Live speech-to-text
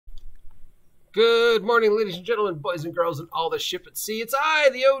Good morning, ladies and gentlemen, boys and girls, and all the ship at sea. It's I,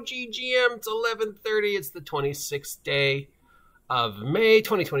 the OGGM. It's 11:30. It's the 26th day of May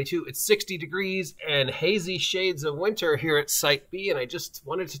 2022. It's 60 degrees and hazy shades of winter here at Site B, and I just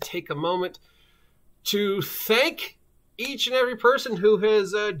wanted to take a moment to thank each and every person who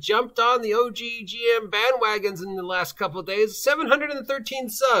has jumped on the OGGM bandwagons in the last couple of days. 713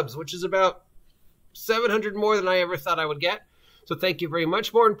 subs, which is about 700 more than I ever thought I would get. So thank you very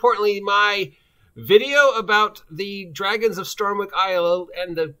much. More importantly, my video about the Dragons of Stormwrek Island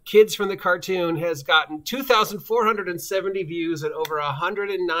and the kids from the cartoon has gotten 2,470 views and over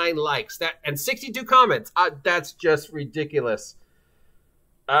 109 likes. And 62 comments. That's just ridiculous.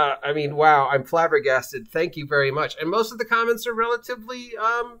 I mean, wow, I'm flabbergasted. Thank you very much. And most of the comments are relatively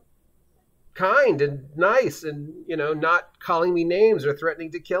kind and nice and, you know, not calling me names or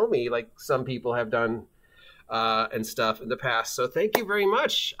threatening to kill me like some people have done and stuff in the past. So thank you very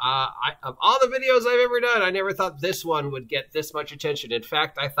much. Of all the videos I've ever done, I never thought this one would get this much attention. In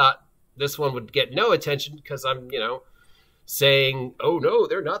fact, I thought this one would get no attention because I'm, you know, saying, oh no,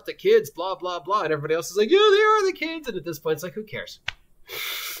 they're not the kids, blah, blah, blah. And everybody else is like, yeah, they are the kids. And at this point, it's like, who cares?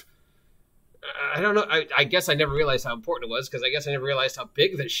 I don't know. I guess I never realized how important it was because I guess I never realized how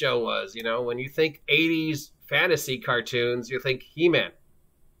big the show was. You know, when you think 80s fantasy cartoons, you think He-Man.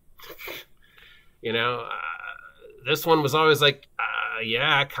 You know, this one was always like,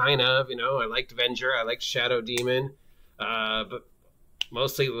 yeah, kind of. You know, I liked Avenger. I liked Shadow Demon. But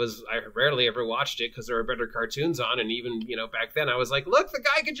mostly it was, I rarely ever watched it because there were better cartoons on. And even, you know, back then I was like, look, the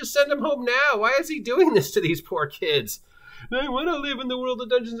guy could just send them home now. Why is he doing this to these poor kids? I want to live in the world of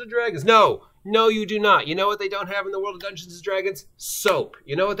Dungeons and Dragons. No, you do not. You know what they don't have in the world of Dungeons and Dragons? Soap.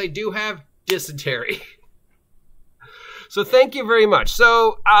 You know what they do have? Dysentery. So thank you very much.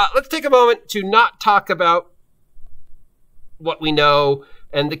 So let's take a moment to not talk about what we know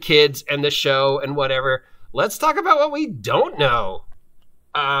and the kids and the show and whatever. Let's talk about what we don't know.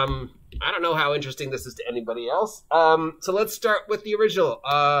 I don't know how interesting this is to anybody else. So let's start with the original.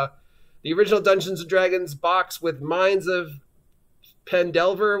 The original Dungeons and Dragons box with Mines of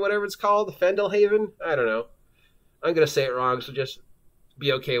Pendelver, whatever it's called, Fendelhaven. I don't know. I'm going to say it wrong, so just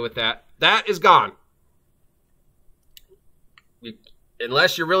be okay with that. That is gone.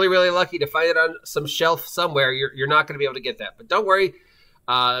 Unless you're really, really lucky to find it on some shelf somewhere, you're not going to be able to get that. But don't worry.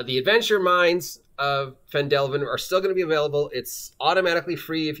 The Adventure Mines of Fendelven are still going to be available. It's automatically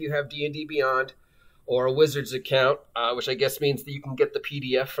free if you have D&D Beyond or a Wizards account, which I guess means that you can get the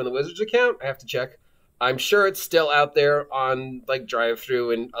PDF from the Wizards account. I have to check. I'm sure it's still out there on like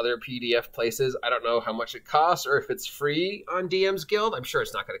Drive-Thru and other PDF places. I don't know how much it costs or if it's free on DM's Guild. I'm sure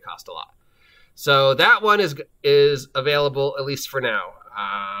it's not going to cost a lot. So that one is available, at least for now.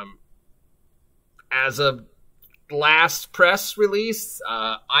 As of last press release,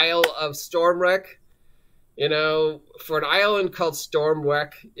 Isle of Stormwrek, you know, for an island called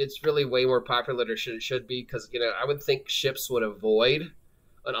Stormwrek, it's really way more popular than it should be because, you know, I would think ships would avoid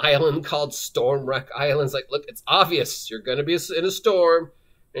an island called Stormwrek Island. It's like, look, it's obvious. You're going to be in a storm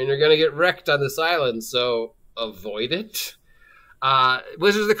and you're going to get wrecked on this island, so avoid it.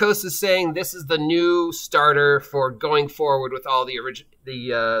 Wizards of the Coast is saying this is the new starter for going forward with all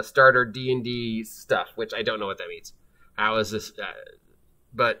the starter D&D stuff, which I don't know what that means. How is this?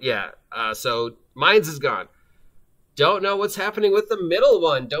 But yeah, so Mines is gone. Don't know what's happening with the middle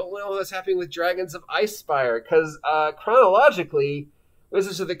one. Don't know what's happening with Dragons of Icespire, because chronologically,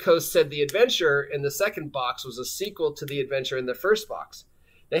 Wizards of the Coast said the adventure in the second box was a sequel to the adventure in the first box.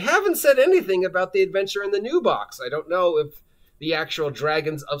 They haven't said anything about the adventure in the new box. I don't know if the actual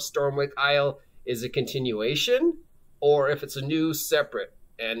Dragons of Stormwrek Isle is a continuation or if it's a new separate.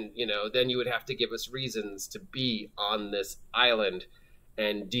 And, you know, then you would have to give us reasons to be on this island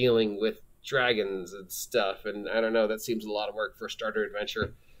and dealing with dragons and stuff. And I don't know, that seems a lot of work for a starter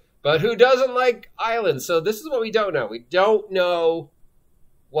adventure. But who doesn't like islands? So this is what we don't know. We don't know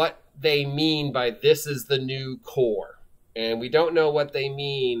what they mean by this is the new core. And we don't know what they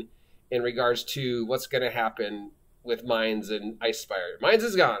mean in regards to what's going to happen with Mines and Icespire. Mines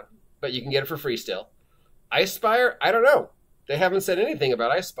is gone, but you can get it for free still. Icespire, I don't know. They haven't said anything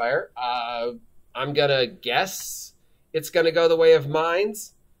about Icespire. I'm going to guess it's going to go the way of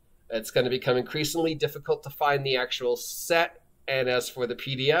Mines. It's going to become increasingly difficult to find the actual set. And as for the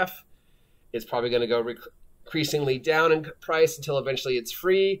PDF, it's probably going to go increasingly down in price until eventually it's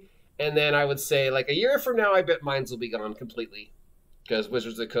free. And then I would say like a year from now, I bet Mines will be gone completely because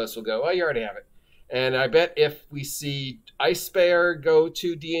Wizards of the Coast will go, oh, you already have it. And I bet if we see Icespire go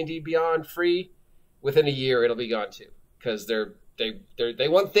to D&D Beyond free, within a year it'll be gone too, because they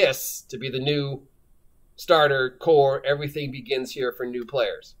want this to be the new starter, core, everything begins here for new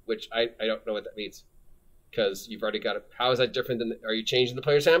players, which I don't know what that means. Because you've already got it. How is that different than, are you changing the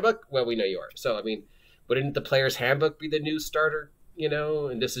player's handbook? Well, we know you are. So, I mean, wouldn't the player's handbook be the new starter, you know?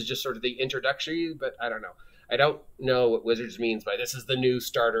 And this is just sort of the introductory, but I don't know. I don't know what Wizards means by this is the new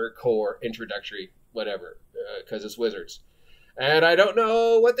starter, core, introductory, whatever, because it's Wizards. And I don't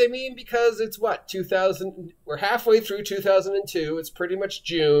know what they mean because it's what, 2000, we're halfway through 2002. It's pretty much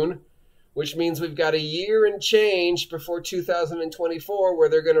June, which means we've got a year and change before 2024 where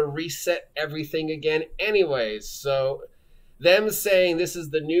they're going to reset everything again anyways. So them saying this is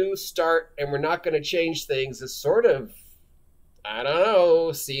the new start and we're not going to change things is sort of, I don't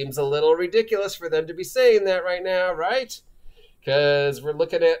know, seems a little ridiculous for them to be saying that right now, right? Because we're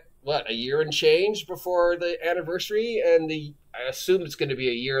looking at, what, a year and change before the anniversary, and I assume it's going to be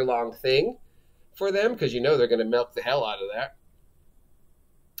a year-long thing for them because you know they're going to milk the hell out of that.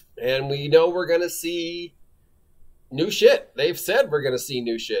 And we know we're going to see new shit. They've said we're going to see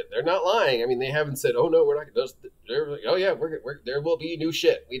new shit. They're not lying. I mean, they haven't said, oh, no, we're not going to. They're like, oh, yeah, there will be new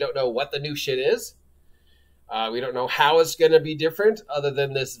shit. We don't know what the new shit is. We don't know how it's going to be different other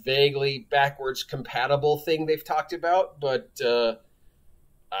than this vaguely backwards compatible thing they've talked about. But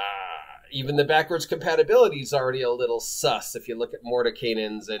even the backwards compatibility is already a little sus if you look at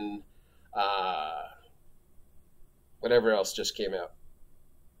Mordekainen's and whatever else just came out.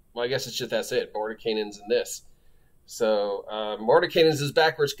 Well, I guess it's just that's it. Mordekainen's and this. So Mordekainen's is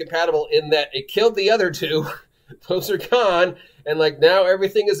backwards compatible in that it killed the other two. Those are gone. And like now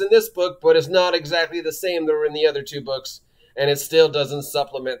everything is in this book, but it's not exactly the same that were in the other two books. And it still doesn't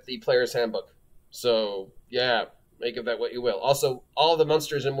supplement the player's handbook. So yeah, make of that what you will. Also, all the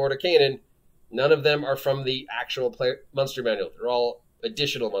monsters in Mordekainen, none of them are from the actual monster manual. They're all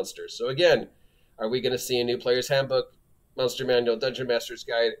additional monsters. So again, are we going to see a new player's handbook, Monster Manual, Dungeon Master's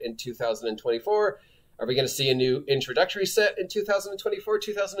Guide in 2024? Are we going to see a new introductory set in 2024,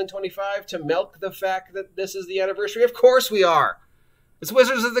 2025 to milk the fact that this is the anniversary? Of course we are. It's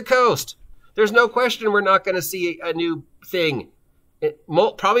Wizards of the Coast. There's no question we're not going to see a new thing.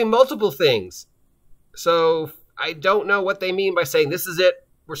 Probably multiple things. So I don't know what they mean by saying this is it.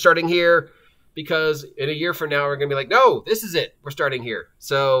 We're starting here. Because in a year from now, we're going to be like, no, this is it. We're starting here.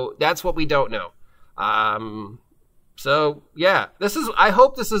 So that's what we don't know. So, yeah, I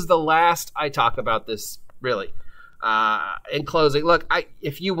hope this is the last I talk about this, really. In closing, look,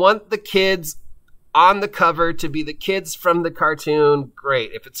 if you want the kids on the cover to be the kids from the cartoon,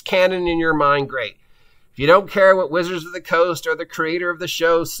 great. If it's canon in your mind, great. If you don't care what Wizards of the Coast or the creator of the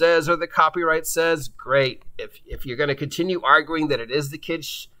show says or the copyright says, great. If you're going to continue arguing that it is the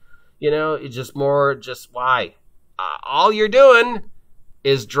kids, it's just why? All you're doing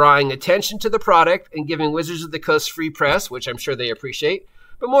is drawing attention to the product and giving Wizards of the Coast free press, which I'm sure they appreciate.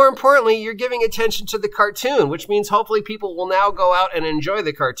 But more importantly, you're giving attention to the cartoon, which means hopefully people will now go out and enjoy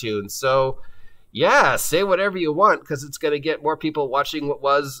the cartoon. So, yeah, say whatever you want because it's going to get more people watching what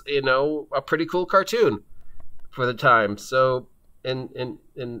was, a pretty cool cartoon for the time. So, in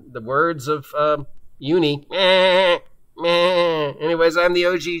the words of Uni, anyways, I'm the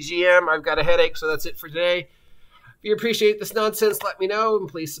OG GM. I've got a headache, so that's it for today. If you appreciate this nonsense, let me know, and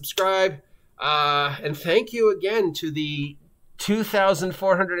please subscribe. And thank you again to the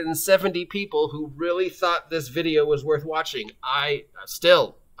 2,470 people who really thought this video was worth watching. I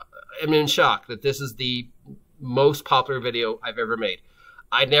still am in shock that this is the most popular video I've ever made.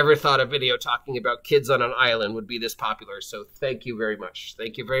 I never thought a video talking about kids on an island would be this popular, so thank you very much.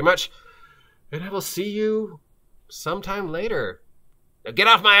 Thank you very much, and I will see you sometime later. Now get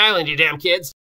off my island, you damn kids!